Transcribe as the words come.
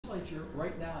legislature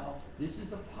right now, this is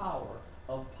the power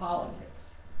of politics.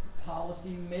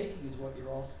 Policy making is what you're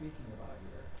all speaking about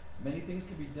here. Many things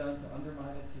can be done to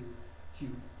undermine it, to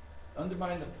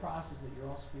undermine the process that you're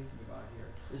all speaking about here.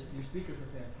 Your speakers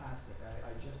were fantastic.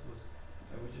 I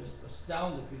was just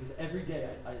astounded because every day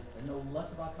I know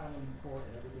less about Common Core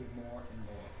and every day more and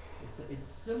more. It's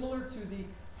similar to the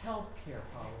health care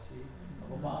policy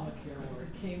of Obamacare, where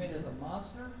it came in as a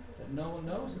monster that no one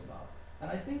knows about. And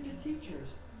I think the teachers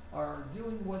are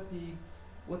doing what the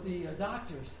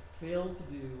doctors failed to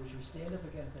do, which was stand up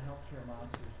against the healthcare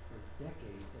monsters for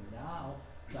decades, and now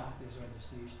doctors are under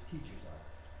siege, teachers are.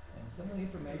 And some of the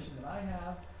information that I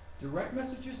have, direct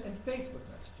messages and Facebook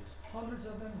messages, hundreds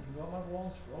of them, you can go on my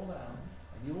wall and scroll down,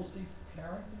 and you will see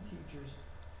parents and teachers,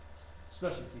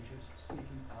 especially teachers,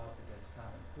 speaking out against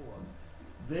Common Core.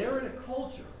 They're in a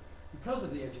culture, because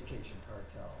of the education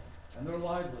cartel and their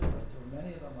livelihoods, where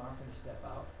many of them aren't going to step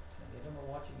out. Many of them are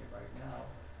watching it right now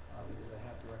because I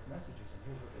have direct messages, and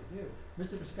here's what they do.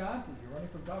 Mr. Visconti, you're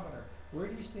running for governor. Where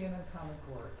do you stand on Common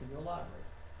Core? Can you elaborate?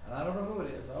 And I don't know who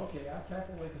it is. Okay, I'll tap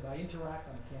away because I interact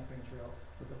on the campaign trail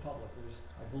with the public.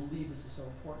 I believe this is so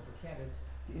important for candidates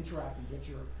to interact and get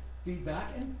your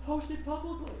feedback and post it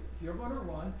publicly. If you're going to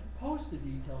run, post the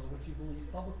details of what you believe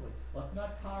publicly. Let's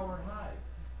not cower and hide.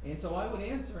 And so I would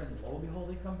answer, and lo and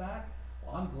behold, they come back.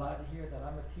 Well, I'm glad to hear that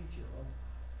I'm a teacher. Well,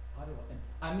 how do I? And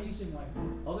I'm using my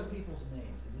other people's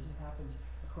names, and this happens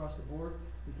across the board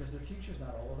because they're teachers.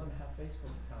 Not all of them have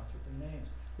Facebook accounts with their names.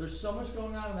 There's so much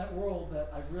going on in that world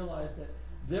that I've realized that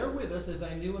they're with us, as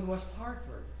I knew in West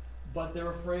Hartford, but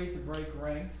they're afraid to break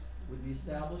ranks with the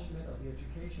establishment of the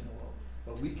education world.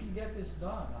 But we can get this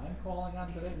done. I'm calling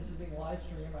on today. This is being live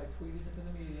streamed. I tweeted it to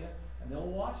the media, and they'll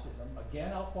watch this.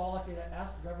 Again, I'll qualify to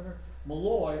ask Governor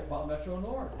Malloy about Metro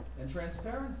North and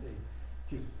transparency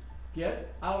to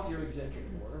get out your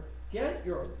executive order, get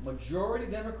your majority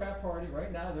Democrat Party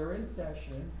right now, they're in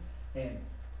session, and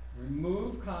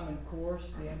remove Common Core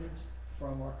standards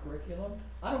from our curriculum.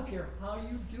 I don't care how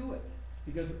you do it,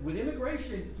 because with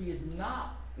immigration, he is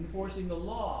not enforcing the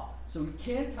law, so he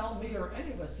can't tell me or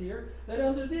any of us here that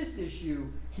under this issue,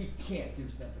 he can't do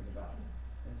something about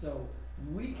it. And so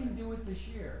we can do it this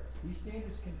year. These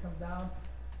standards can come down.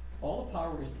 All the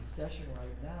power is in session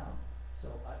right now. So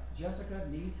Jessica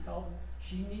needs help.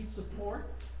 She needs support.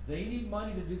 They need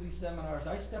money to do these seminars.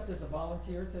 I stepped as a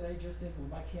volunteer today just in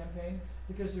with my campaign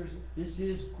because this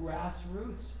is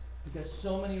grassroots, because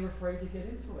so many are afraid to get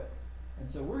into it. And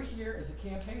so we're here as a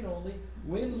campaign only.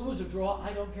 Win, lose, or draw,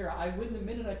 I don't care. I win the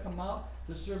minute I come out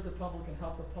to serve the public and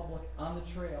help the public on the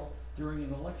trail during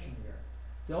an election year.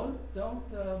 Don't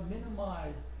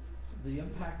minimize the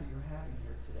impact that you're having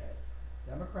here today.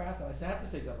 Democrats, and I have to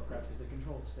say Democrats because they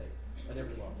control the state at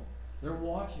every level. They're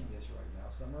watching this right now.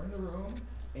 Some are in the room,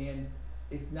 and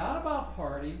it's not about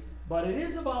party, but it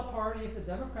is about party if the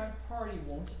Democratic Party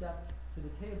won't step to the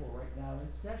table right now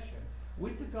in session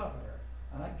with the governor.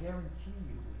 And I guarantee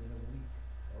you within a week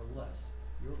or less,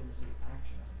 you're going to see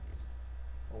action on this.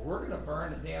 Or we're going to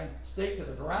burn the damn stake to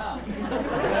the ground.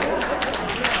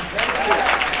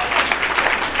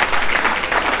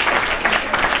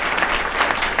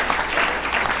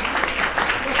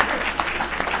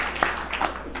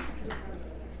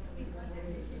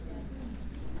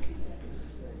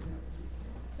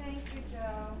 Thank you,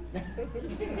 Joe.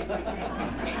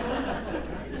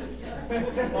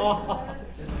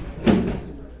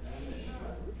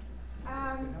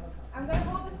 I'm going to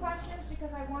hold the questions because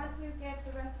I want to get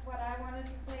the rest of what I wanted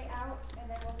to say out, and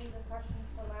then we'll leave the questions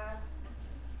for last.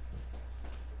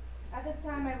 At this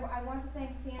time, I want to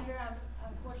thank Sandra.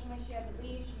 Unfortunately, she had to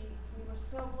leave. We were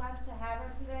so blessed to have her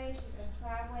today. She's been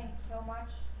traveling so much.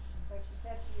 Like she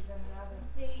said, she's in another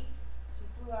state. She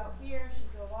flew out here. She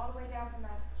drove all the way down from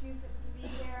Massachusetts to be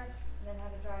here, and then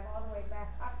had to drive all the way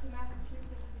back up to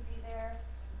Massachusetts to be there.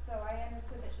 So I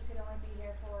understood that she could only be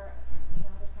here for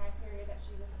the time period that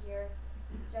she was here.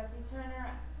 Jesse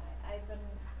Turner, I've been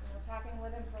talking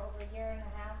with him for over a year and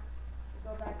a half. We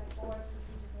go back and forth. He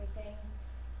teaches me things.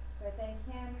 So I thank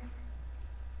him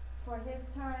for his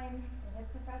time and his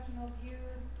professional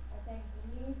views. I thank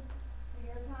Denise for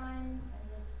your time and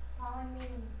just calling me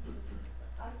and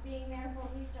us being there for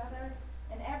each other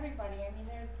and everybody. I mean,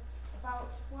 there's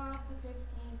about 12 to 15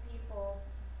 people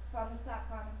from the Stop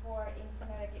Common Core in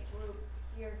Connecticut group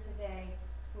here today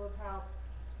who have helped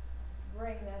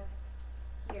bring this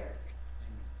here.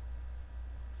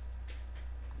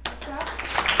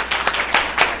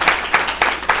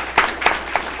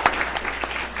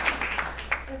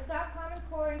 The Stop Common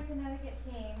Core in Connecticut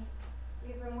team,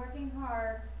 we've been working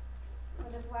hard for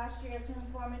this last year to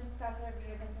inform and discuss our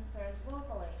views and concerns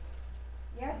locally.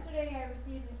 Yesterday I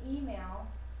received an email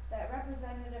that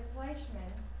Representative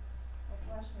Fleischman,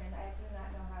 I do not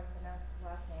know how to pronounce his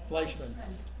last name.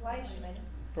 Fleischman,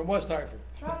 From West Hartford.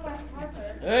 from West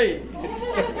Hartford. Hey!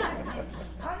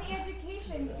 On the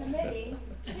Education Committee,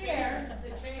 the chair of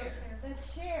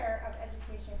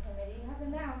Education Committee has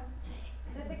announced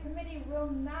that the committee will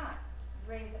not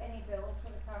raise any bills for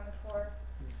the Common Core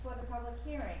for the public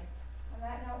hearing. On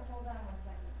that note, hold on one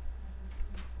second.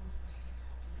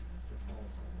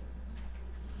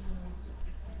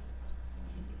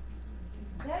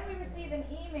 Then we received an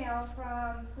email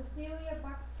from Cecilia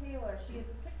Buck Taylor. She is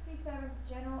the 67th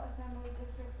General Assembly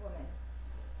District woman.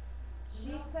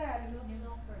 She said, in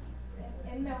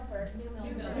Milford.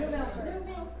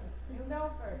 New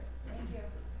Milford, thank you.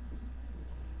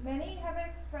 Many have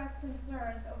expressed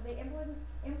concerns over the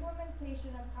implementation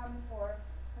of Common Core,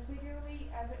 particularly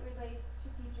as it relates to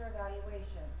teacher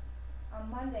evaluation. On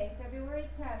Monday, February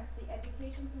 10th, the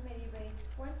Education Committee raised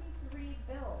 23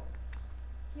 bills,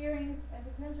 hearings, and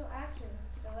potential actions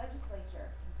to the legislature.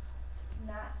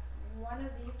 Not one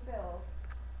of these bills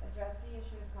addressed the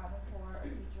issue of Common Core or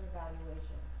teacher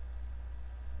evaluation.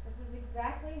 This is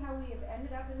exactly how we have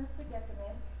ended up in this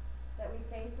predicament that we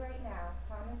face right now.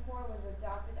 Common Core was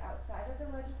adopted outside of the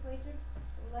legislative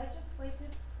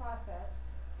process,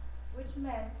 which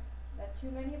meant that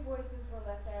too many voices were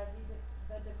left out of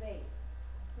the debate.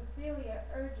 Cecilia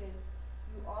urges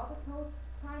you all to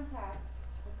contact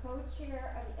the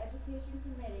co-chair of the Education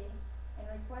Committee and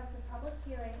request a public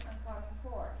hearing on Common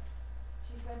Core.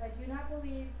 She says, I do not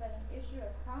believe that an issue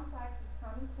as complex as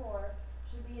Common Core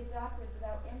should be adopted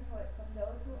without input from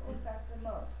those who it will affect the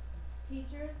most: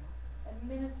 teachers,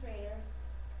 administrators,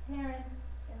 parents,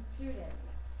 and students.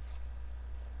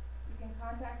 You can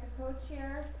contact the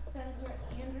co-chair, Senator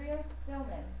Andrea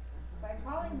Stillman, by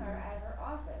calling her at her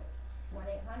office,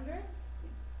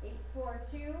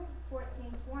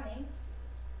 1-800-842-1420,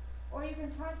 or you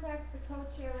can contact the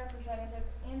co-chair Representative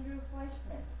Andrew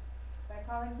Fleischman by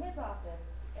calling his office,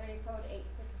 area code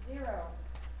 860-240-0429.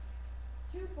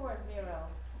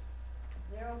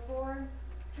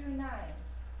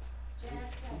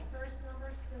 Jess, that first number,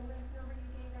 Stillman's number you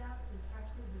gave out, is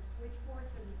actually the switchboard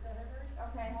for the senators.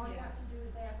 Okay. All you have to do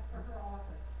is ask for her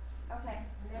office, Okay,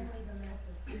 and then leave a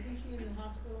message. Isn't she in the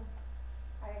hospital?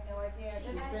 I have no idea.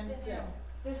 She This, has been been sick. ill.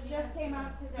 this just came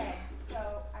out today,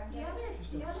 so I'm The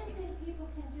just. other thing people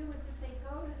can do is if they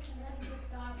go to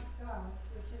Connecticut.gov,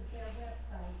 which is their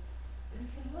website, you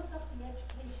can look up the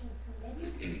education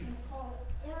committee and call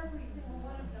every single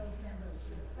one of those members.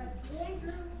 But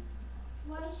Andrew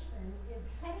Fleischman is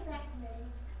head of that committee.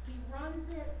 He runs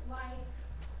it like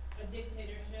A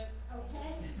dictatorship.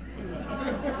 okay?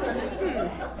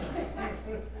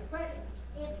 But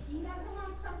if he doesn't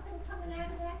want something coming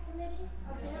out of that committee,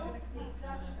 a bill, it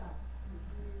doesn't go.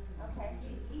 Okay.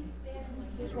 He's been.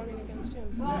 Who's running against him?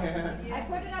 Well, I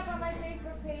put it up on my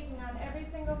Facebook page and on every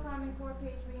single Common Core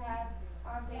page we have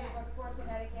on Facebook for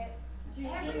Connecticut to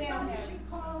email Everybody him. should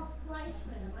call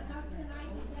Fleischman. My husband and I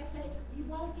did yesterday. You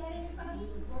won't get anybody,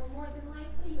 or more than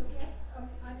likely you'll get an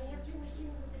answering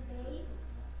machine with his aide.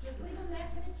 Just leave a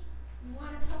message. You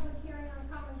want a public hearing on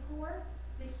Common Core?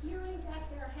 The hearing that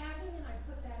they're having, and I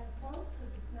put that in quotes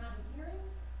because it's not a hearing,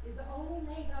 is only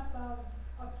made up of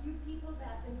a few people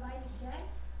that invited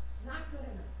guests. Not good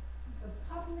enough. The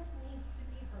public needs to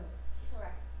be heard.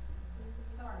 Correct.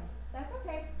 Sorry. That's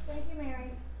okay. Thank you, Mary.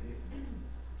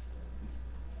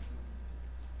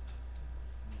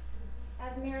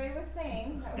 As Mary was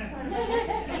saying, that was part of my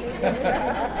next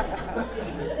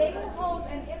speech. They will hold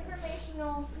an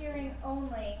informational hearing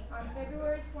only on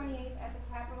February 28th at the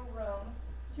Capitol Room,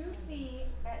 2C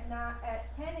at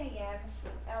 10 a.m.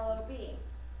 LOB.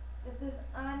 This is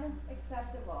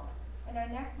unacceptable, and our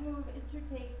next move is to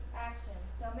take action.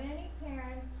 So many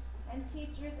parents and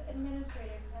teachers,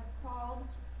 administrators have called,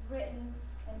 written,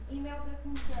 and emailed their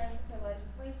concerns to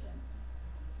legislation.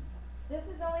 This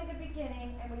is only the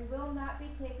beginning, and we will not be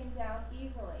taken down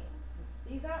easily.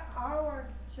 These are our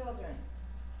children,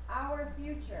 our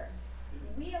future.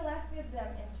 We elected them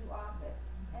into office,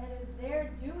 and it is their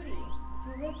duty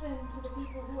to listen to the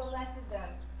people who elected them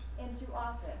into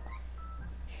office.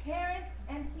 Parents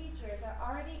and teachers are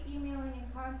already emailing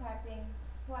and contacting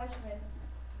Fleischman,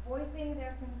 voicing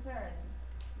their concerns.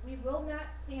 We will not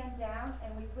stand down,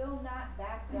 and we will not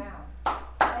back down.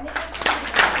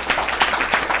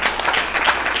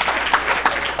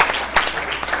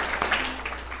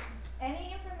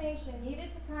 Any information needed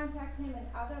to contact him and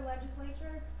other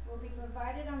legislature will be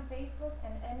provided on Facebook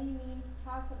and any means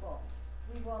possible.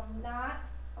 We will not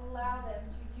allow them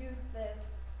to use this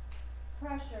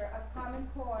pressure of Common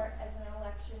Core as an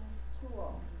election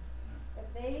tool.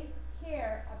 If they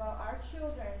care about our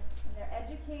children and their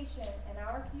education and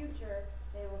our future,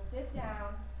 they will sit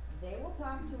down, they will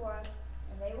talk to us,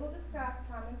 and they will discuss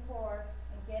Common Core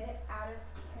and get it out of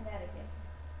Connecticut.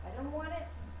 I don't want it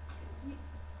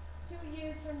 2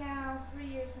 years from now, 3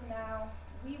 years from now.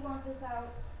 We want this out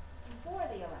before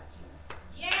the election.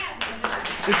 Yes!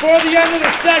 Before the end of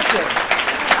the session.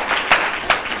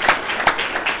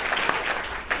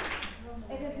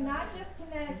 It is not just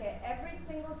Connecticut. Every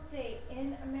single state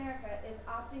in America is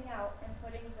opting out and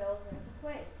putting bills into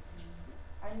place.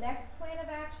 Our next plan of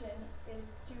action is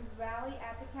to rally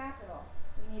at the Capitol.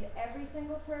 We need every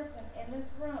single person in this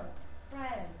room,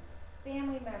 friends,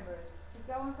 family members, to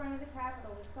go in front of the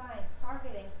Capitol with signs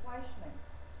targeting Fleischman.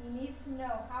 He needs to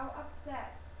know how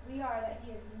upset we are that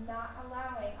he is not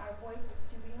allowing our voices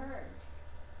to be heard.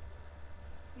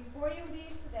 Before you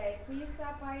leave today, please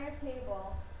stop by our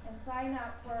table and sign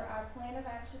up for our plan of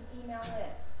action email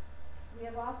list. We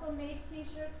have also made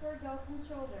t-shirts for adults and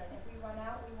children. If we run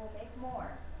out, we will make more,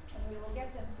 and we will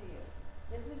get them to you.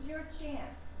 This is your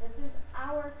chance. This is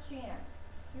our chance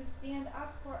to stand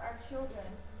up for our children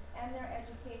and their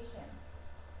education.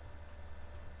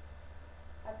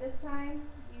 At this time,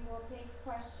 we will take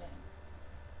questions.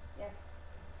 Yes?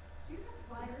 Do you have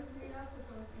flyers made up with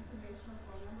those informational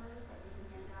phone numbers that we can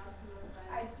hand out to everybody?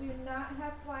 I do not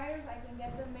have flyers. I can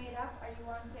get them made up. Are you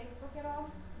on Facebook at all?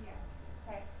 Yes.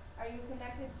 Okay. Are you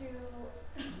connected to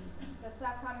the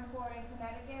Stop Common Core in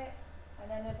Connecticut? And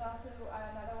then there's also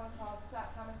another one called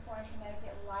Stop Common Core in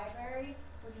Connecticut Library,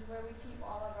 which is where we keep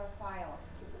all of our files.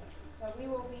 So we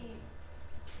will be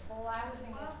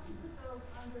blasting Well, it. you put those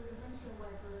under the windshield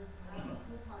wipers at the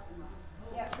school parking lot.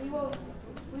 Yeah, we will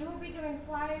be doing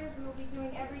flyers. We will be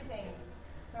doing everything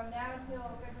from now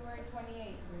until February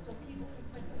 28th. So people can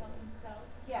print them up themselves?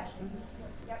 Yes.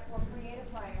 Yep, we'll create a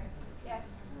flyer. Yes.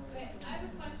 Wait, I have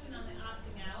a question on the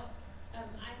opting out.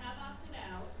 I have opted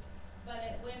out, but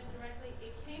it went directly,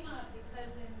 it came up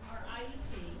because in our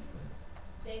IEP,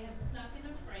 they had snuck in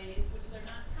a phrase, which they're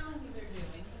not telling you they're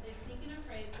doing, but they sneak in a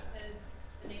phrase that says,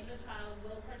 the name of the child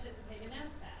will participate in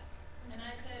SPAC. And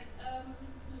I said,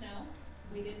 no,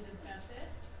 we didn't discuss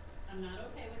it. I'm not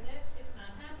okay with it. It's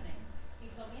not happening. He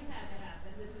told me it had to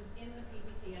happen. This was in the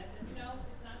PPT. I said, no,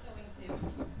 it's not going to.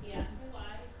 He asked me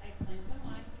why. I explained to him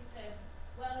why. He said,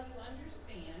 well, you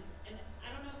understand, and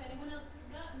I don't know if anyone else has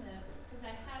gotten this, because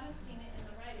I haven't seen it in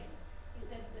the writings. He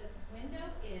said the window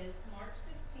is March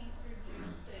 16th through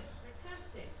June 6th for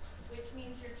testing, which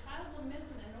means your child will miss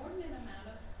an inordinate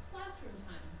amount of classroom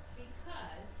time,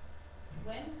 because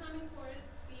when Common Core is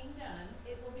being done,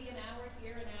 it will be an hour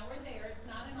here, an hour there. It's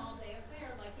not an all-day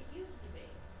affair like it used to be.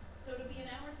 So it'll be an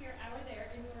hour here, hour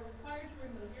there, and you are required to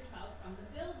remove your child from the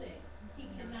building. He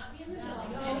cannot be in the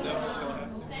building.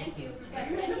 Thank you. But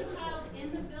any child in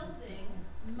the building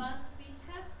must be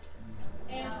tested.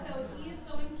 And so he is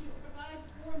going to provide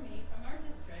for me from our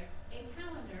district a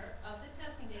calendar of the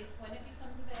testing dates when it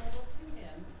becomes available to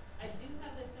him. I do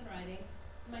have this in writing.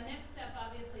 My next step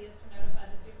obviously is to notify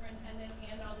the superintendent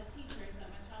and all the teachers that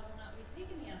my child will not be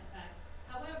taking the SPAC.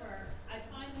 However, I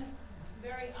find this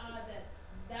very odd that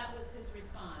that was his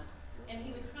response. And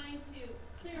he was trying to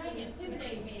clearly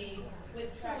intimidate me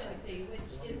with truancy,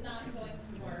 which is not going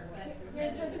to work. But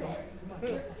Here's the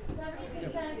thing.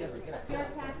 70% of your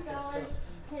tax dollars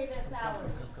pay their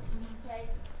salaries. Okay?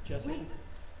 Jesse,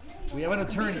 we have an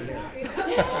attorney here.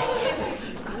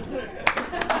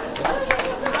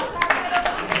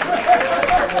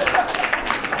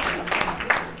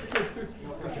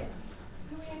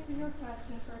 To answer your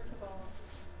question, first of all,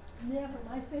 never,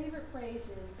 my favorite phrase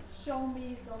is, show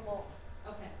me the law.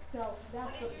 okay. So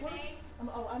that's the first.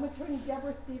 I'm attorney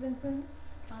Deborah Stevenson,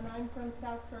 and I'm from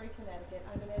Southbury, Connecticut.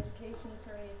 I'm an education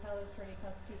attorney, appellate attorney,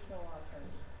 constitutional law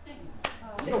attorney. Thanks.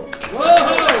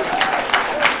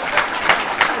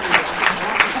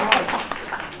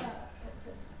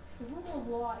 The rule of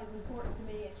law is important to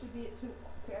me. It should be to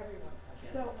everyone.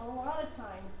 So a lot of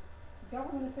times,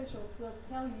 government officials will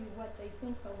tell you what they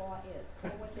think the law is,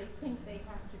 or what they think they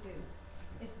have to do.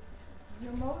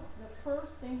 The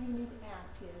first thing you need to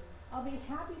ask is, I'll be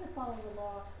happy to follow the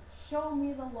law. Show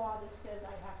me the law that says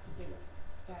I have to do it.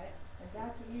 Okay? And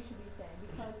that's what you should be saying,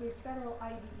 because there's federal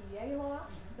IDEA law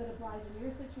that applies in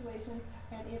your situation,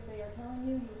 and if they are telling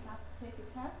you you have to take a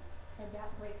test, and that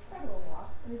breaks federal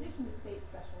law, in addition to state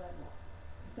special ed law.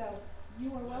 So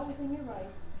you are well within your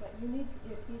rights, but you need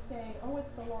to, if he's saying, oh,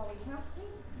 it's the law we have to,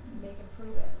 make him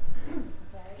prove it.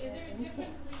 Okay? Is there a And you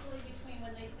difference can't. legally between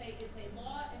when they say it's a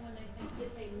law and when they say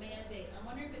it's a mandate? I'm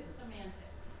wondering if it's semantics.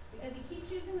 Because he keeps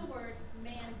using the word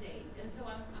mandate, and so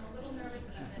I'm a little nervous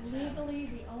about that. Legally,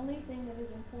 the only thing that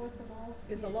is enforceable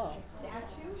Is a law.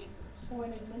 statute or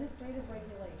an administrative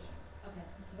regulation. Okay.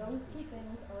 Those two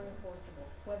things are enforceable,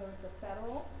 whether it's a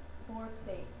federal or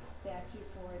state statute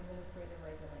or administrative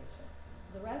regulation.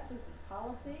 The rest is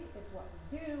policy, it's what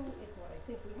we do, it's what I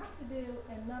think we have to do,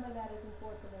 and none of that is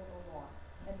enforceable or law.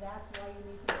 And that's why you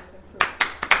need to make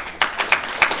improvements.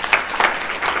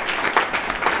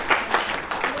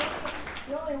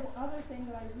 The only other thing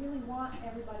that I really want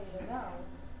everybody to know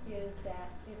is that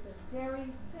it's a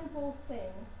very simple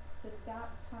thing to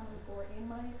stop Common Core, in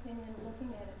my opinion,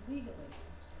 looking at it legally.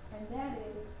 And that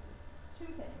is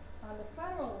two things. On the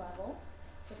federal level,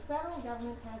 the federal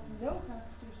government has no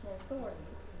constitutional authority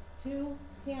to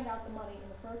hand out the money in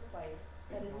the first place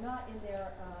that is not in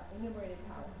their enumerated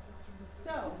powers.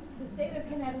 So, the state of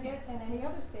Connecticut and any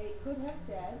other state could have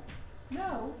said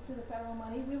no to the federal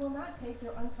money. We will not take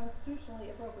your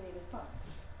unconstitutionally appropriated funds.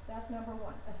 That's number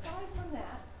one. Aside from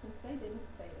that, since they didn't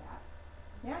say that,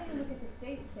 now you look at the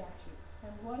state statutes. And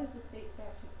what does the state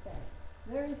statute say?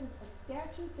 There is a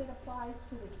statute that applies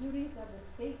to the duties of the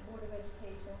State Board of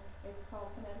Education. It's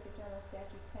called Connecticut General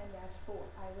Statute 10-4.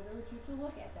 I would urge you to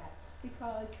look at that,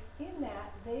 because in that,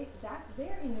 that's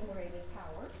their enumerated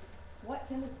power. What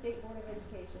can the State Board of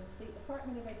Education, State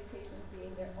Department of Education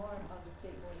being their arm of the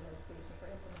State Board of Education for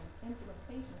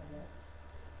implementation of this,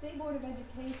 State Board of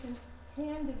Education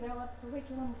can develop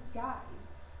curriculum guides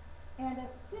and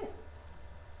assist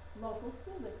local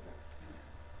school districts.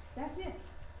 That's it.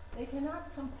 They cannot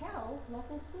compel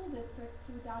local school districts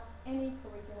to adopt any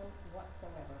curriculum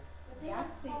whatsoever.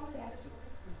 That's state statute.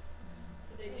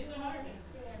 But they do in Oregon.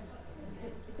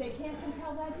 They can't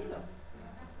compel that either.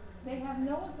 They have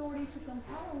no authority to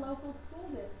compel a local school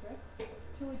district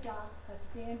to adopt a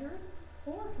standard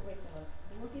or curriculum.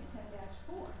 Look at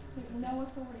 10-4. There's no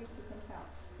authority to compel.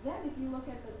 Then if you look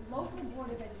at the local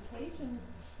Board of Education's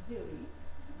duties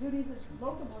of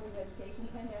local Board of Education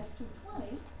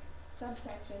 10-220,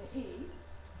 subsection E,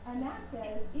 and that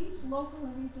says each local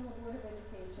and regional Board of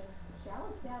Education shall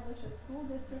establish a school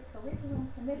district curriculum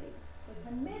committee. The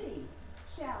committee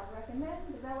shall recommend,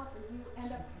 develop, review,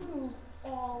 and approve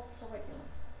all curriculum,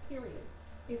 period.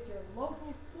 It's your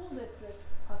local school district's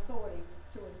authority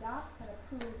to adopt and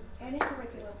approve any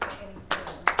curriculum for any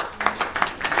standard.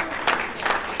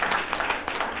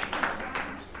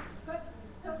 But,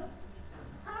 so the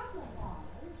problem was,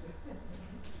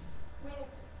 when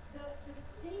the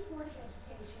State Board of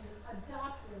Education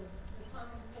adopted the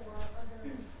Common Core under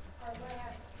our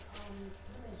last,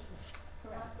 commissioner.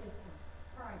 Not this one,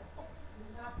 prior,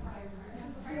 not prior.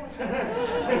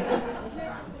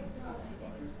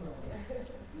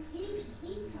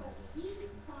 He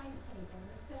signed paper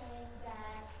saying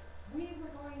that we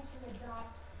were going to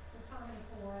adopt the Common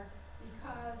Core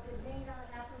because it made our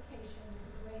application with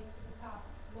the race to the top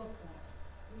look better.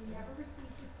 We never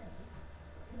received the same,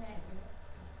 Connecticut,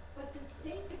 but the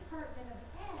State Department of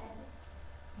Ed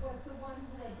was the one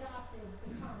who adopted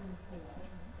the Common Core.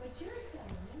 But you're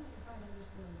saying, if I'm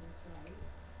understanding this right,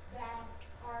 that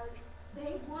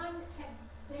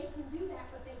they can do that,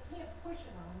 but they can't push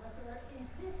it on us or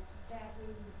insist that we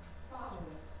follow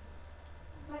it.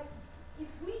 But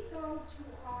if we go to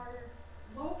our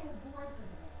local boards of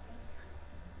ed,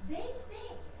 they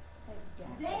think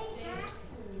they have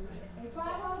to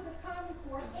follow the Common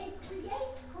Core and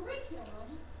create curriculum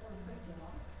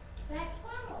that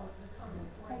follow the Common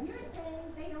Core. And you're saying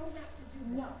they don't have to do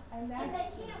that. No, and they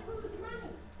can't lose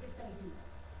money if they do that.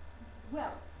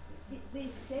 Well, if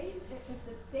the state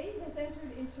has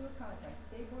entered into a contract,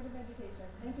 State Board of Education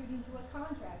has entered into a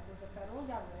contract with the federal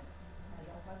government, as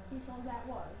unconstitutional as that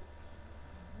was,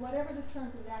 whatever the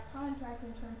terms of that contract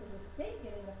in terms of the state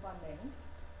getting the funding,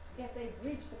 if they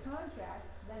breach the contract,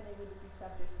 then they would be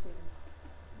subject to,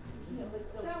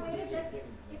 So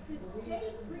if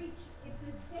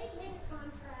the state made a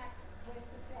contract with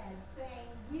the Fed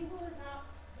saying, we will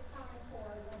adopt the Common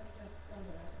Core, let's just go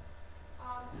there,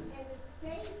 and the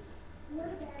State Board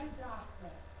of Ed adopts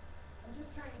it, I'm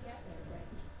just trying to get this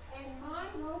right, and my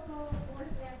local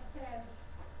Board of Ed says,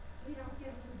 we don't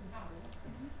give you the power,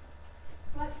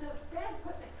 but the Fed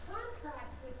put the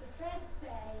contract with the Fed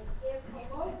say, if a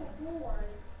local board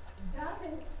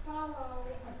doesn't follow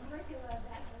a curricula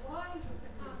that's aligned with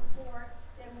the Common Core,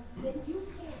 then you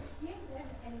can't give them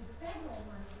any federal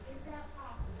money. Is that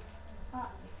possible?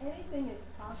 anything is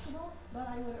possible, but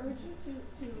I would urge you to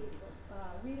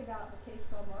read about the case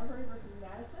called Marbury versus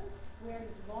Madison, where a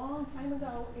long time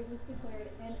ago it was declared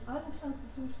an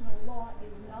unconstitutional law is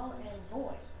null and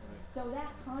void. So that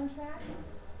contract,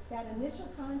 that initial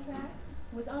contract,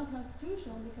 was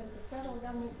unconstitutional because the federal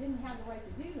government didn't have the right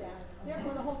to do that.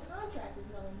 Therefore, the whole contract is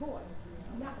null and void.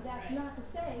 Now, that's not to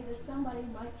say that somebody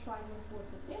might try to enforce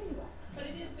it anyway. But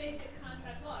it is basic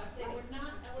contract law. If they were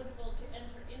not eligible to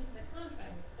enter into the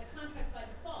contract by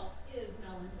default is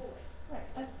null and void. Right,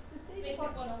 the State Basic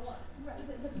Department. 101. Right,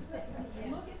 but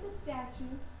look at the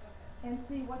statute and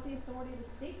see what the authority the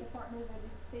State Department of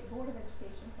State Board of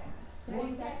Education had to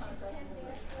make that contract.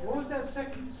 What was that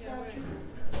second statute?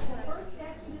 The first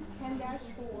statute is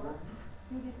 10-4,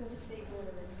 duties of the State Board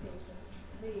of Education.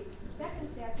 The second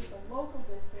statute, the local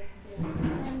district, is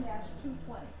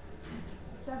 10-220,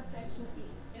 subsection E.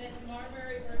 And it's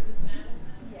Marbury versus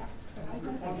Madison. Yeah.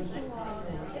 Unconstitutional law,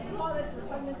 any law that's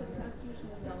repugnant to the Constitution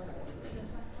is null and void.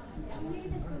 To me,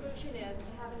 the solution is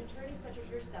to have an attorney such as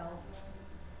yourself,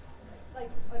 like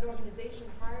an organization,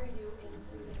 hire you and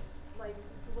sue, like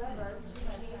whoever, to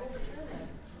overturn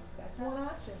this. That's one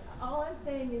option. All I'm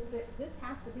saying is that this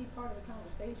has to be part of the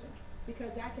conversation,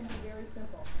 because that can be very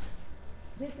simple.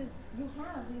 You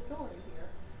have the authority here.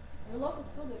 Your local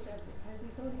school district has the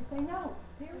authority to say no,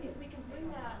 So period. we can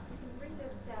bring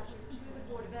this statute to the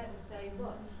Board of Ed and say,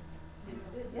 look,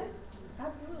 this Yes, is,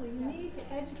 absolutely. You need to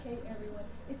educate everyone.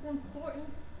 It's important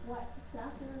what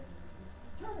Dr.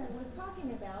 Turner was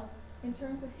talking about in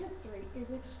terms of history is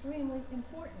extremely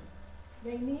important.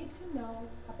 They need to know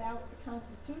about the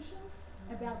Constitution,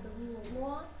 about the rule of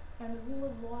law, and the rule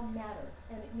of law matters,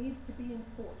 and it needs to be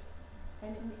enforced.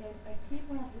 And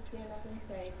people have to stand up and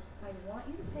say, I want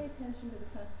you to pay attention to the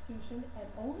Constitution and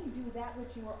only do that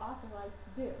which you are authorized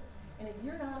to do. And if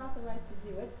you're not authorized to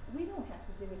do it, we don't have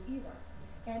to do it either.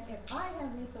 And if I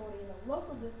have the authority in a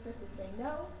local district to say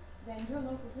no, then your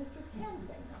local district can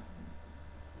say no.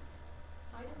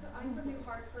 I'm from New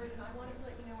Hartford, and I wanted to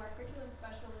let you know our curriculum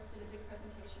specialist did a big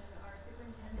presentation. Our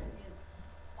superintendent is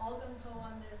all gung ho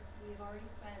on this. We've already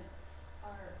spent,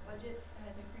 our budget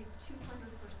has increased 200%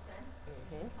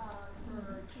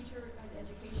 for teacher and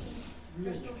education,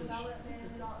 professional development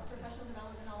and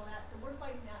all that. So we're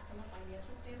fighting that from a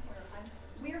financial standpoint.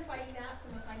 We're fighting that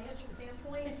from a financial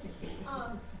standpoint.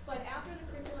 But after the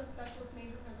curriculum specialist made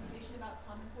her presentation about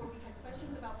Common Core, we had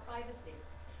questions about privacy.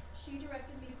 She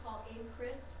directed me to call Abe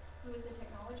Christ, who is the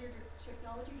technology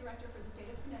director for the state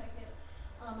of Connecticut.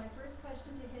 My first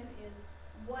question to him is,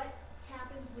 what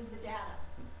happens with the data?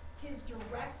 His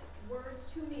direct words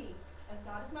to me, as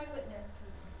God is my witness,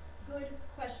 good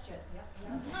question.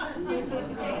 The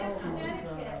state of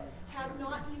Connecticut has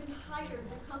not even hired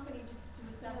the company to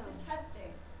assess the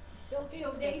testing. So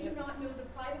they do not know the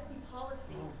privacy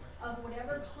policy of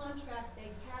whatever contract they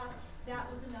have. That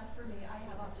was enough for me. I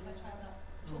have up to my child now.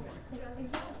 Children. Good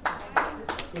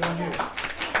on you.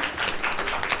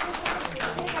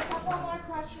 Take a couple more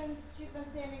questions. She's been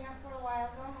standing up for a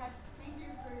while. Go ahead. Thank you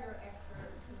for your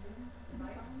expert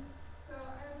advice. So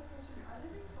I have a question. Are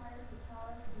they required to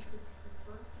tell us, since it's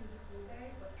dispersed through the school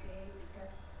day, what days the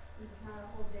test, since it's not a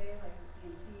whole day like the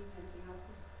CMPs and everything else?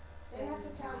 'Cause They have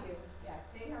to tell you, yes.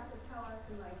 They have to tell us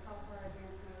in like how far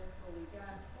advance notice will we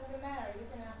get. Doesn't matter. You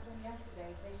can ask them yesterday.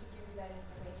 They should give you that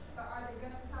information. But are they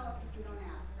gonna tell us if we don't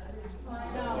ask? No,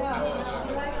 you have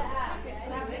to ask. It's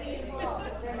not getting involved.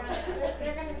 They're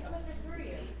gonna slip it through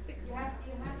you. You have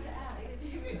to ask. So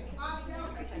you can opt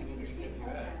out, like you your kid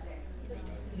home that day.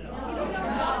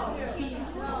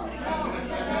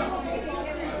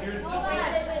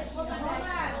 Hold on.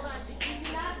 You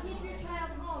do not keep your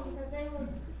child home because they will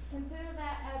consider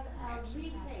that as a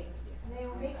retake. And they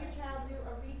will make your child do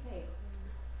a retake.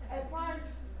 As far as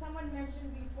someone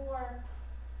mentioned before,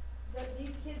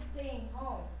 these kids staying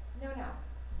home. No.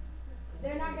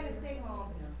 They're not gonna stay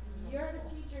home. You're the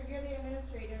teacher, you're the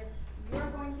administrator. You're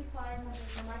going to find something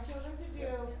for my children to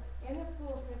do in the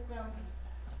school system,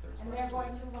 and they're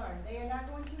going to learn. They are not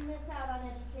going to miss out on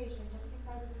education just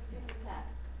because of the stupid test.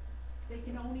 They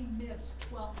can only miss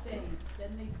 12 days,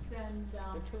 then they send, Then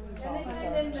they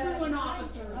send in the. truant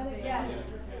officers there.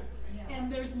 Yes.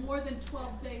 And there's more than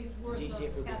 12 days worth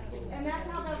of testing. And that's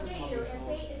how they'll get you.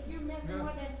 If you miss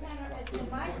more than 10, or if in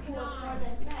my school it's more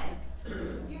than 10.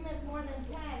 If you miss more than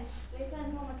 10, they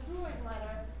send home a truant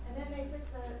letter, and then they stick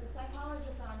the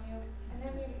psychologist on you, and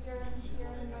then you're in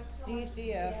the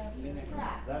DCF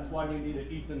trap. That's why we need an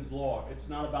Ethan's Law. It's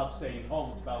not about staying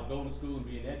home, it's about going to school and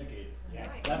being educated.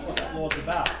 That's what that law's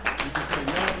about. You can say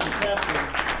no to the testing,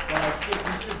 but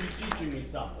you should be teaching me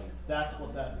something. That's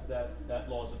what that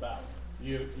law's about.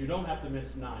 You don't have to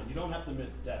miss 9, you don't have to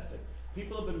miss testing.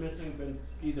 People have been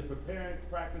either preparing,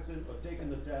 practicing, or taking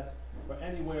the test for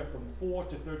anywhere from 4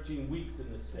 to 13 weeks in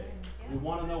this state. We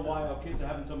want to know why our kids are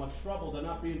having so much trouble. They're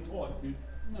not being taught.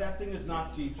 Testing is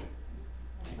not teaching.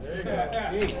 There you go.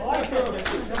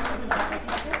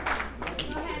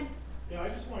 Yeah, I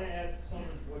just want to add something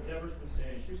to what Deborah's been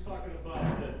saying. She was talking about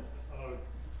that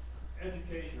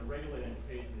education, or regulated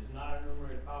education, is not an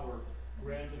enumerated power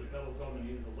branch of the federal government,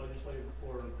 either the legislative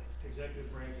or executive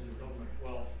branches of government.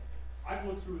 Well, I've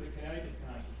looked through the Connecticut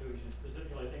Constitution,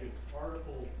 specifically, I think it's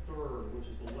Article 3rd, which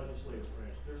is the legislative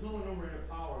branch. There's no enumerated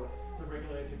power to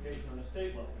regulate education on the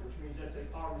state level, which means that's a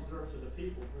power reserved to the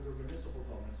people through their municipal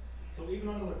governments. So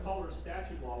even under the color of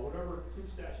statute law, whatever two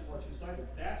statute laws you cited,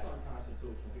 that's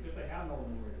unconstitutional, because they have no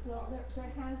enumerated Well, power.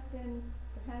 there has been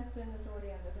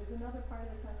authority on that. There's another part of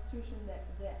the Constitution that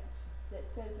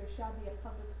says there shall be a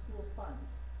public school fund.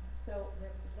 So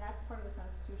that's part of the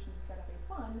Constitution, to set up a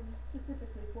fund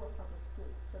specifically for public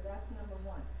schools. So that's number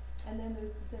one. And then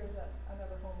there's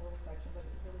another home rule section, but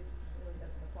it really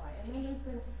doesn't apply. And then there's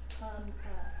been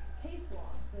case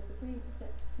law. The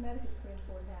Connecticut Supreme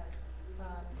Court has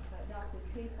adopted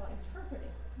case law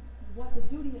interpreting what the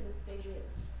duty of the state is.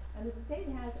 And the state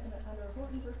has, under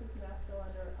Horton versus Maskell,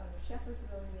 under Shepard's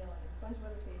and O'Neill, and a bunch of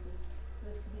other cases,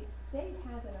 the state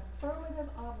has an affirmative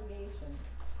obligation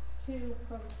to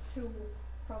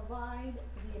provide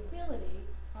the ability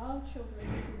of children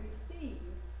to receive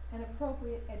an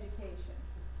appropriate education.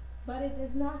 But it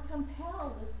does not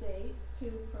compel the state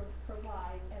to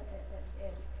provide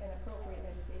an appropriate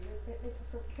education. It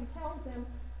compels them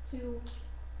to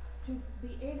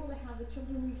be able to have the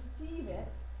children receive it,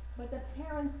 but the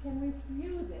parents can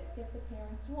refuse it if the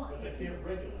parents want. But they can't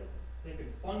regulate it. They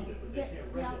can fund it, but they can't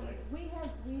regulate it. We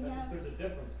have, There's a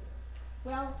difference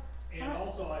there. well. And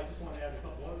also, I just want to add a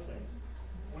couple other things.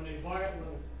 When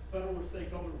federal or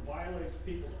state government violates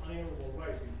people's unalienable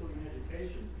rights, including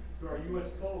education, there are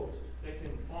U.S. codes that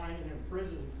can fine and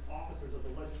imprison officers of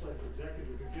the legislative,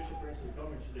 executive, or judicial branch of the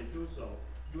government should they do so.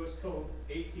 U.S. Code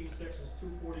 18 sections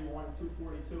 241,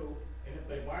 242, and if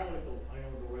they violate those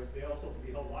unalienable rights, they also can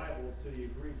be held liable to the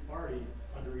aggrieved party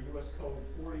under U.S. Code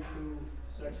 42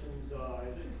 sections, I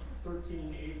think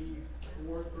 1384,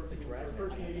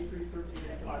 1383,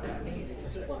 1385,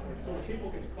 1386. So the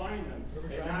people can fine them and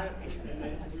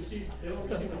they don't receive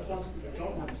the funds from the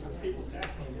government, from the people's tax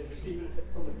money. They receive it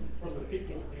from the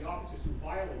people, the officers who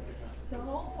violate the Constitution. The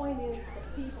whole point is the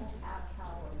people have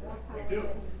power, more power They do.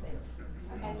 than you think.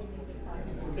 And you need to find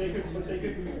it. But they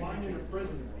could be fined in a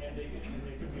prison, and they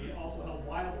could be also held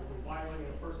liable for violating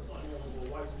a person's unalienable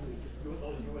rights through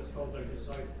those U.S. codes I just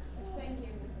cited. Thank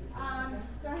you.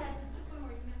 Go ahead. Just one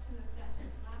more, you mentioned the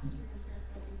statutes. Last year, your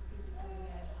parents were sued because we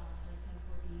had, for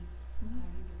 1040,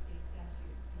 using state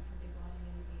statutes, because they brought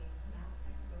in a math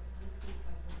textbook unapproved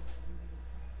by the board using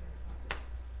taxpayer funds.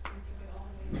 We took it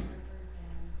all the way to Harvard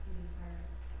and Stephen Hart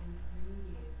and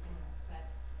remediated for us. But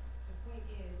the point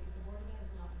is, if the board of ed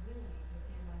is not willing to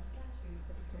stand by the statutes,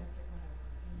 the parents get run over.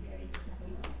 And you guys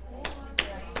continue all on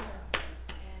straight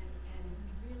and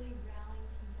really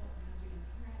rallying people around you. And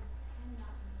parents tend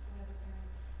not to support other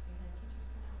parents. We've had teachers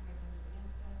come out and write letters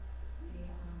against us. They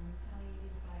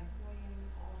retaliated by FOIAing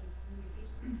all the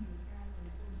communications between parents and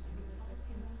the school district. It's all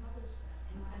published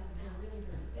and sent them out. Really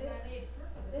good. And I made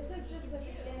proof of it. This is just the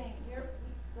beginning.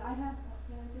 I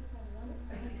just have one.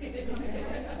 I need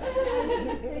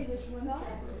to say this one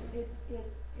statute. It's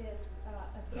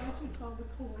a statute called the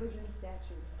coercion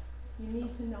statute. You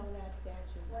need to know that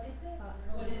statute. What is it?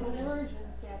 Coercion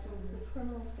statute is a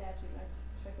criminal statute. I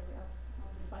check it out.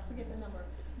 I forget the number,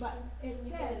 but it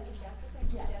says.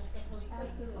 Yes,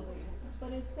 absolutely.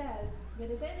 But it says that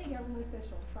if any government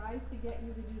official tries to get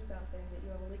you to do something that you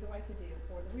have a legal right to do,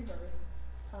 or the reverse,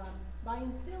 by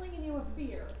instilling in you a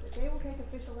fear that they will take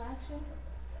official action,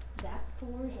 that's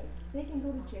coercion. They can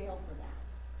go to jail for that.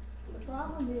 The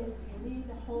problem is you need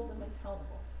to hold them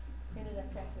accountable in an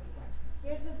effective way.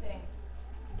 Here's the thing.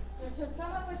 So to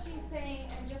sum up what she's saying,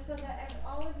 and just so that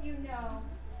all of you know,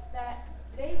 that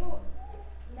they will,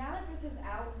 now that this is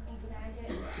out in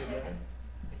Connecticut,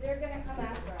 they're gonna come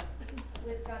after us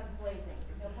with guns blazing,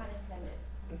 no pun intended.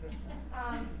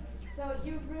 So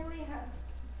you really have,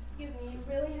 you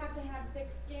really have to have thick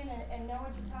skin and know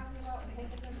what you're talking about and take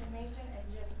this information and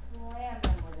just slam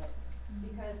them with it.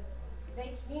 Because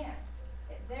they can't.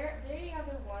 They are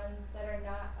the ones that are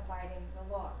not abiding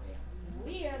the law.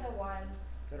 We are the ones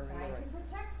trying to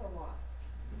protect the law.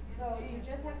 So you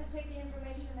just have to take the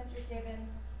information that you're given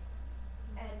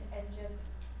and just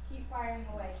keep firing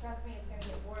away. Trust me, it's gonna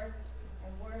get worse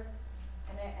and worse.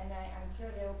 And I'm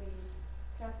sure there will be,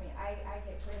 trust me, I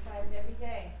get criticized every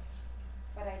day.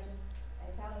 But I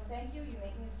tell them, thank you, you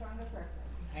make me a stronger person.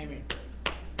 Amen.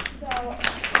 So,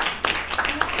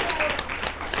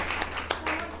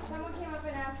 someone came up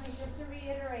and asked me, just to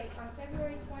reiterate, on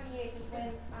February 28th is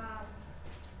when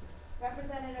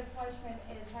Representative Fleischman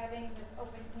is having this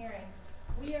open hearing.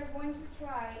 We are going to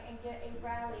try and get a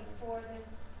rally for this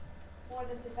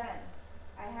event.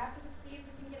 I have to see if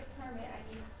we can get a permit. I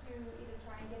need to either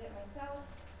try and get it myself,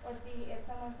 or see if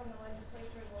someone from the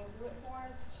legislature will do it for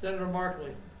us. Senator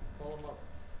Markley, call him up.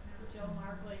 Joe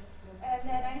Markley. And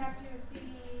then I have to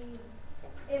see,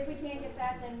 if we can't get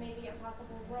that, then maybe a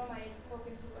possible room. I had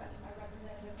spoken to a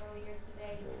representative earlier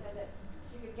today who said that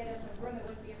she could get us a room. It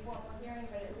wouldn't be a formal hearing,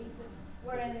 but at least if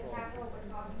we're in the Capitol, we're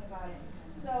talking about it.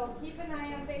 So keep an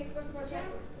eye on Facebook for that.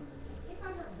 If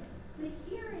I'm not, the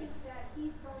hearing that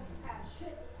he's going to have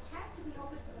has to be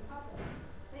open to the public.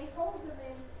 They hold them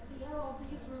in the LOB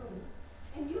rooms,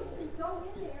 and you can go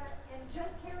in there and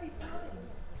just carry signs,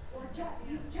 or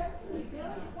you just be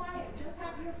very quiet, just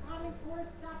have your Common Core,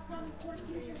 Stop Common Core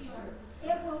t-shirt on.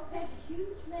 It will send a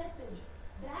huge message.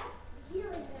 That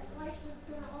hearing that Fleischman's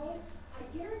gonna hold, I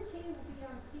guarantee will be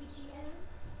on CTN.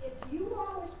 If you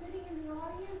all are sitting in the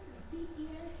audience and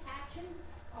CTN catches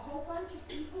a whole bunch of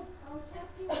people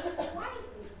protesting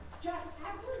quietly, just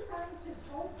absolutely silent, just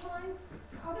hold signs,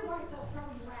 otherwise they'll throw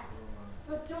you out.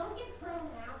 But don't get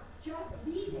thrown out, just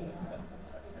be there.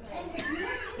 And if you're in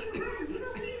the room, you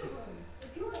don't need a room.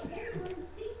 If you're in the room,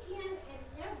 CTN and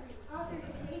every other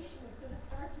station is gonna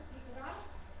start to pick it up,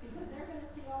 because they're gonna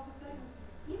see all of a sudden,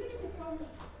 even if it's only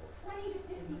 20 to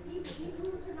 50 people, these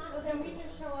rooms are not. Well, then we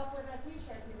just show up with our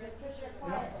t-shirts and just sit there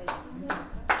quietly.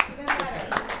 Even better.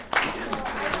 So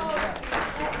I know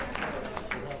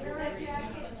Wear a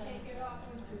jacket and take it off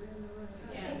once you're in the room.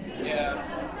 Yeah.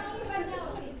 I'm telling you right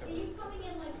now, if they see you coming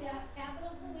in like that,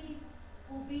 Capitol Police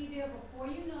will be there before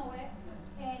you know it,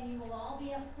 and you will all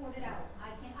be escorted out. I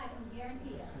can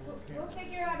guarantee it. We'll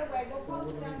figure out a way. We'll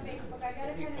post it on Facebook. I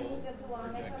gotta kind of move this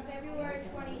along. That's on February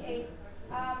 28th.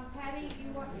 Patty,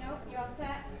 nope, you're all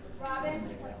set. Robin?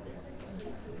 Good.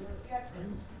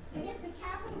 And if the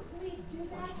Capitol Police do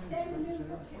that, then the news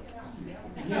will pick it up.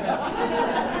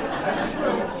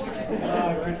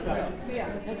 Good side.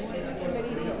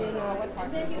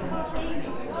 And then you call me.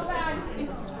 Hold on. Excuse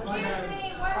me,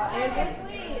 one second,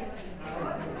 please.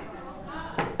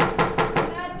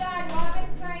 We're not done.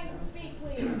 Robin's trying to speak,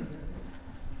 please.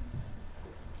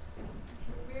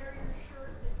 Wear your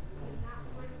shirts and not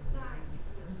bring signs,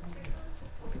 your stickers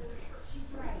on your shirt. She's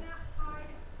Do right. not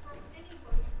hide from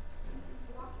anybody when you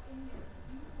walk in there.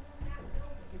 You own that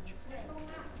building. They will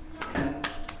not stop you.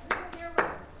 You're there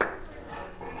with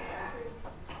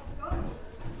governors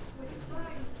with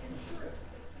signs and shirts.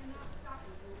 They cannot stop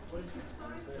you. Take your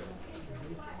signs and take your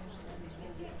flags. You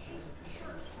can't see the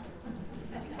shirt.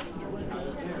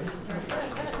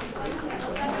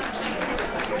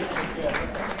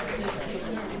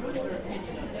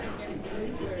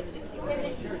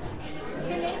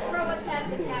 Can they throw us at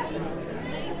the Capitol?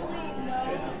 Legally, no.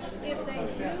 If they do,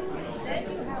 then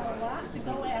you have a lot to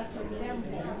go after them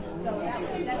for. So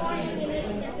that's why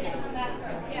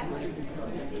Yeah.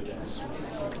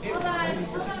 Hold on,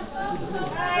 folks.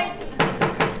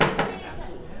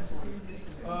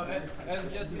 All right.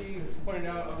 As Jesse pointed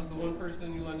out, I was the one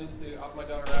person who lended to opt my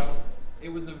daughter out. It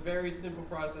was a very simple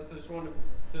process. I just wanted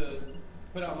to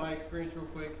put out my experience real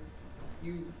quick.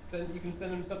 You can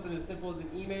send them something as simple as an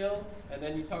email, and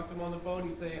then you talk to them on the phone.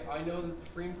 You say, I know the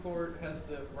Supreme Court has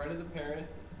the right of the parent.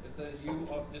 It says you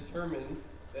determine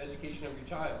the education of your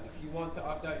child. If you want to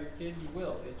opt out your kid, you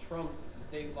will. It trumps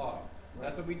state law.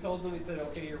 That's what we told them. We said,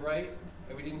 okay, you're right,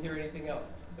 and we didn't hear anything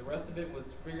else. The rest of it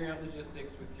was figuring out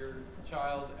logistics with your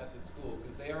child at the school,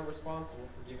 because they are responsible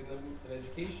for giving them an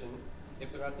education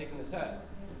if they're not taking the test.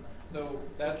 So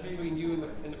that's between you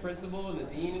and the principal and the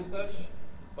dean and such.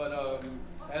 But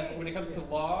as when it comes to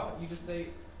law, you just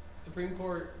say Supreme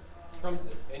Court trumps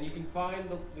it, and you can find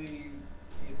these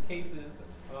cases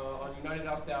on United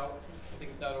Opt Out. I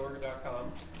think it's .org or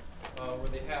 .com, where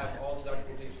they have all the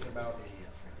documentation about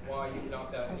why you can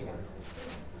opt out anywhere.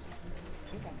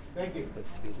 Thank you.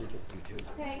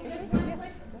 Okay, just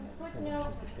one quick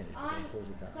note on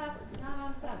stuff, not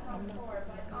on Stop Common Core,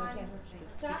 but on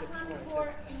Stop Common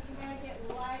Core in Connecticut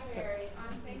Library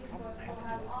on Facebook, we'll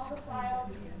have all the files,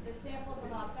 the samples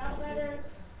of opt-out letters.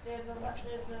 There's the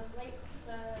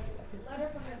letter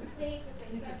from the state that they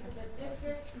sent to the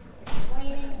district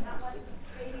explaining how much to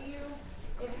pay to you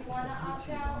if you want to opt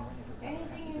out.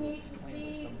 Anything you need to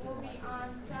see will be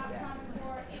on Stop Common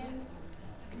Core in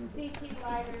CT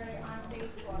Library on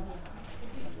Facebook.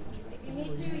 If you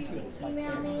need to, you can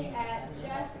email me at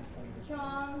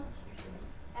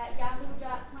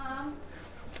jesschong@yahoo.com.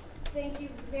 Thank you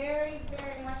very,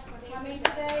 very much for coming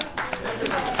today.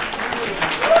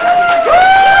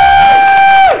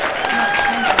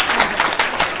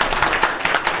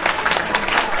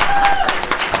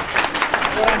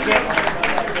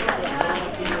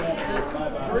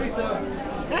 Teresa,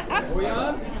 are we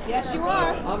on? Yes, you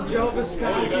are. I'm Joe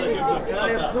Visconti, and I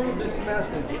approve this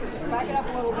message. Back it up a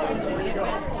little bit.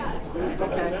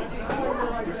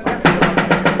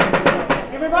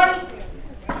 Everybody,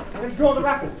 we're gonna draw the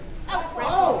raffle.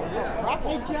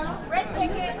 Red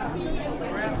ticket.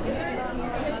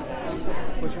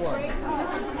 Which one?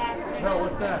 No,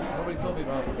 what's that? Nobody told me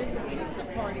about it.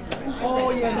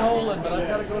 Oh yeah, Nolan, but I've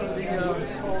got to go to the.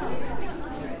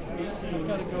 I've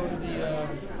got to go to the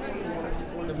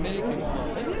Dominican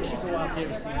Club. Maybe I should go out there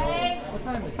to see Nolan. What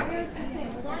time is it?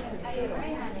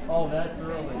 Oh, that's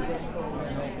early.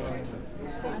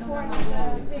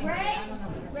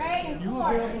 Ray, You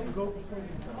available to go before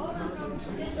I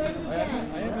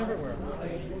am everywhere.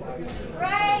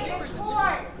 Ray,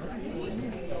 report.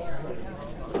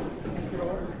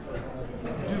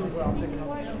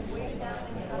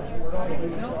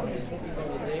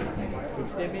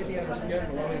 They may be on the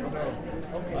schedule, I don't even know.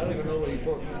 I don't even know what he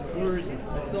booked. Where is he?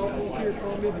 My cell phone's here,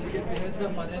 call me, but you get the heads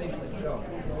up on anything.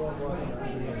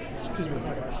 Excuse me.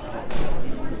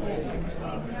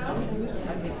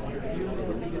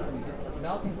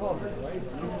 Malcolm Culver,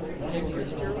 right? Jake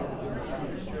Fitzgerald?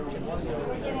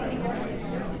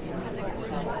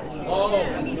 Oh!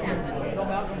 No,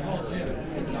 Malcolm called Jim.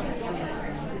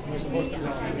 We're supposed to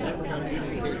call him.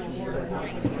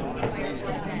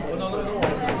 Oh, no. I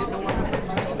didn't know what was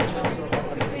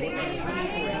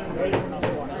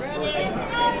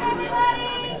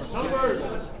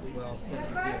The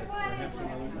first one is a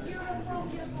beautiful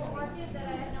orchid that I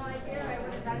had no idea I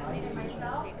would have vaccinated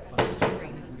myself.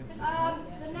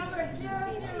 The number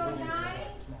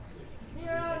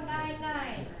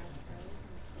 009099.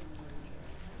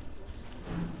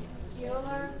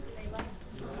 Bueller.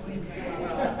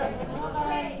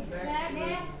 Okay,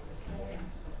 next.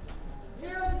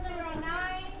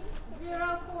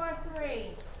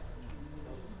 009043.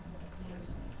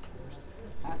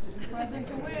 Present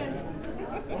to win.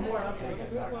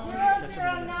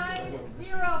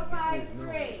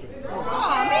 009053.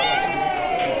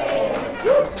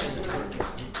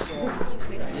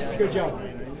 Good job.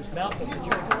 Malcolm, did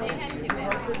you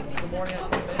report the morning I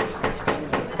came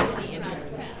in?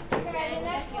 Okay, the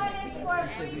next one is for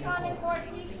Common Core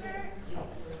t-shirt.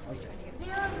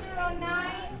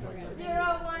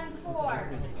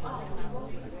 009014.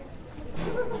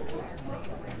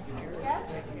 Yes?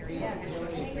 Yes. Yes?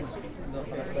 Go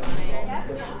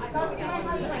to my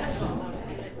husband.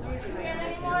 Do we have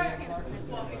any more?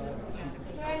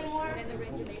 Is there any more?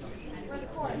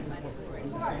 Report.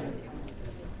 Report.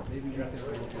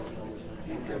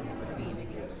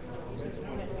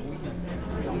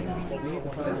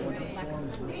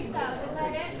 Lisa, is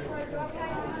that it for a drug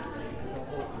test?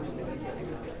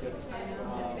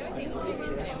 That was the only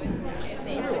reason it was, if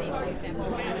they had any proof that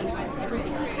we're gonna try to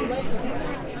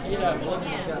Yeah, well,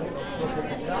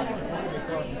 it's not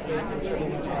across the state.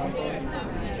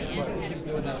 But he's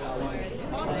doing that now.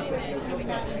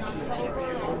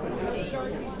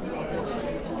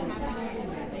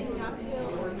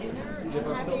 Give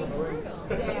ourselves a raise.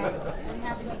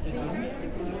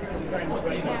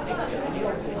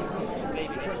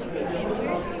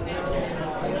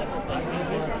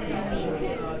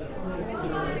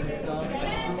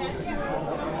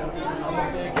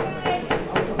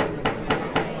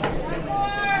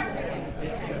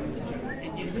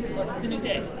 It's a new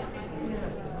day.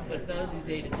 But it's not a new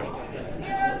day to change our business.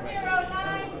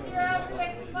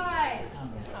 009065.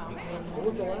 What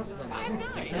was the last one?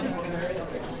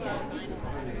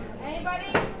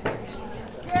 Anybody?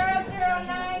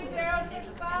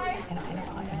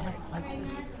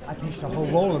 009065. I pinched a whole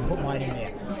roll and put mine in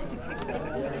there.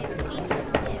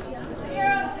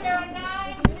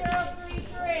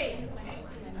 009033.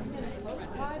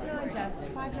 59, Jess.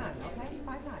 59, okay?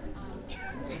 59.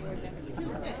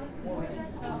 26.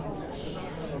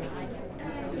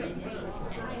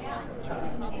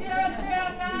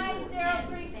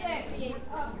 009036.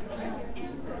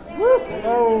 Woo!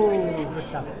 Oh, good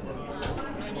stuff.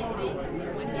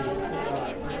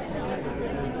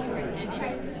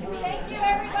 Thank you,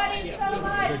 everybody, so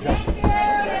much. Good job. Thank you.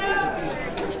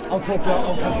 I'll talk you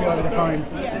over the phone.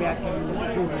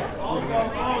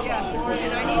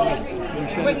 You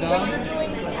shut it down?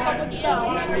 Public stuff.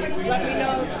 Let me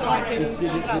know so I can Did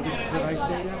set it up. I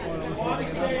say that while I was holding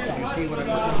it up? Did you see what I was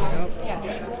holding up? Yes.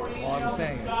 While I was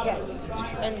saying it? Yes.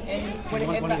 And when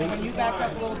you backed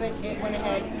up a little bit, it went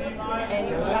ahead and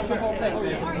got the whole thing.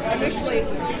 Initially, it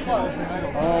was too close.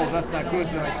 Oh, that's not good.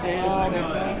 Did I say it at the same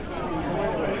time?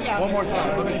 Yeah. One more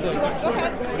time. Let me see. Go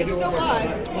ahead. It's still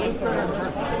live.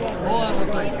 Hold on a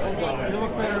second.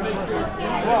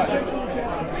 Hold on.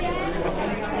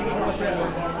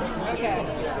 Okay.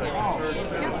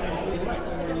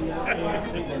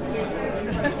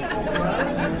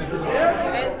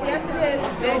 Yes, it is.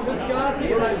 Joe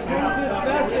Biscotti, and I approve this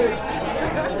message.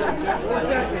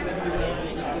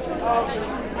 I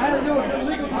had to do a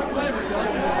legal disclaimer.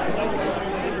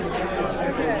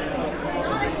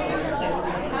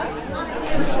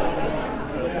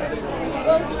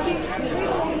 Well, he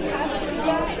always has to do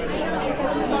that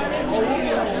because we want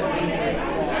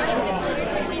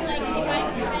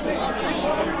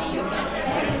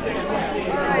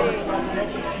Alrighty.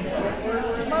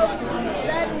 Folks,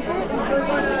 that is it. We're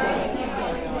gonna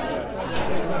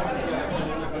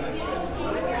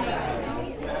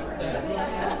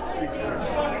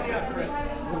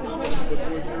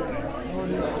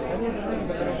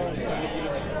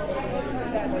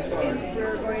that's it.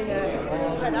 We're going to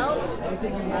head out, start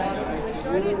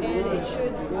it, and it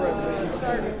should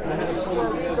start for a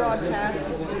rebroadcast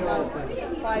in about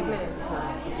 5 minutes.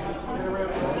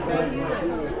 Thank you.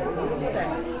 Beautiful day.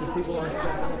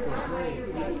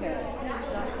 Okay.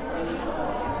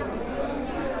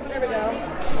 There we go.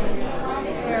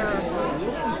 There.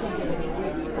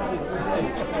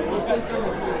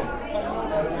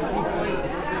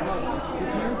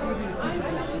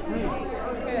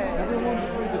 Okay. Everyone's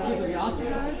afraid the kids will be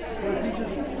ostracized, or the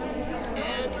teachers.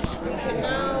 And we can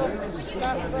now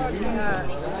stop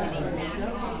broadcast.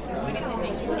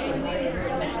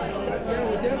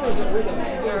 Yeah, Deborah's with us.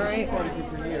 All right. For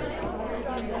years.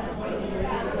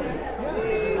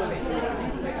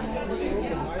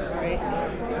 All right.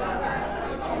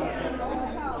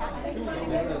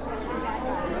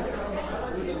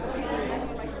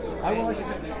 I would like to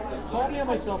call me on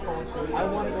my cell phone. I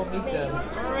want to go meet them.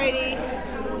 Alrighty,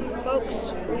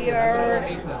 folks, we are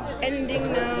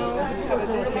ending now. Have a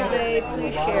beautiful day.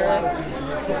 Please share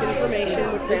this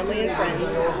information with family and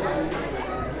friends.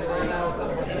 So right now it's not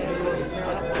about just me.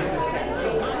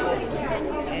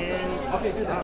 And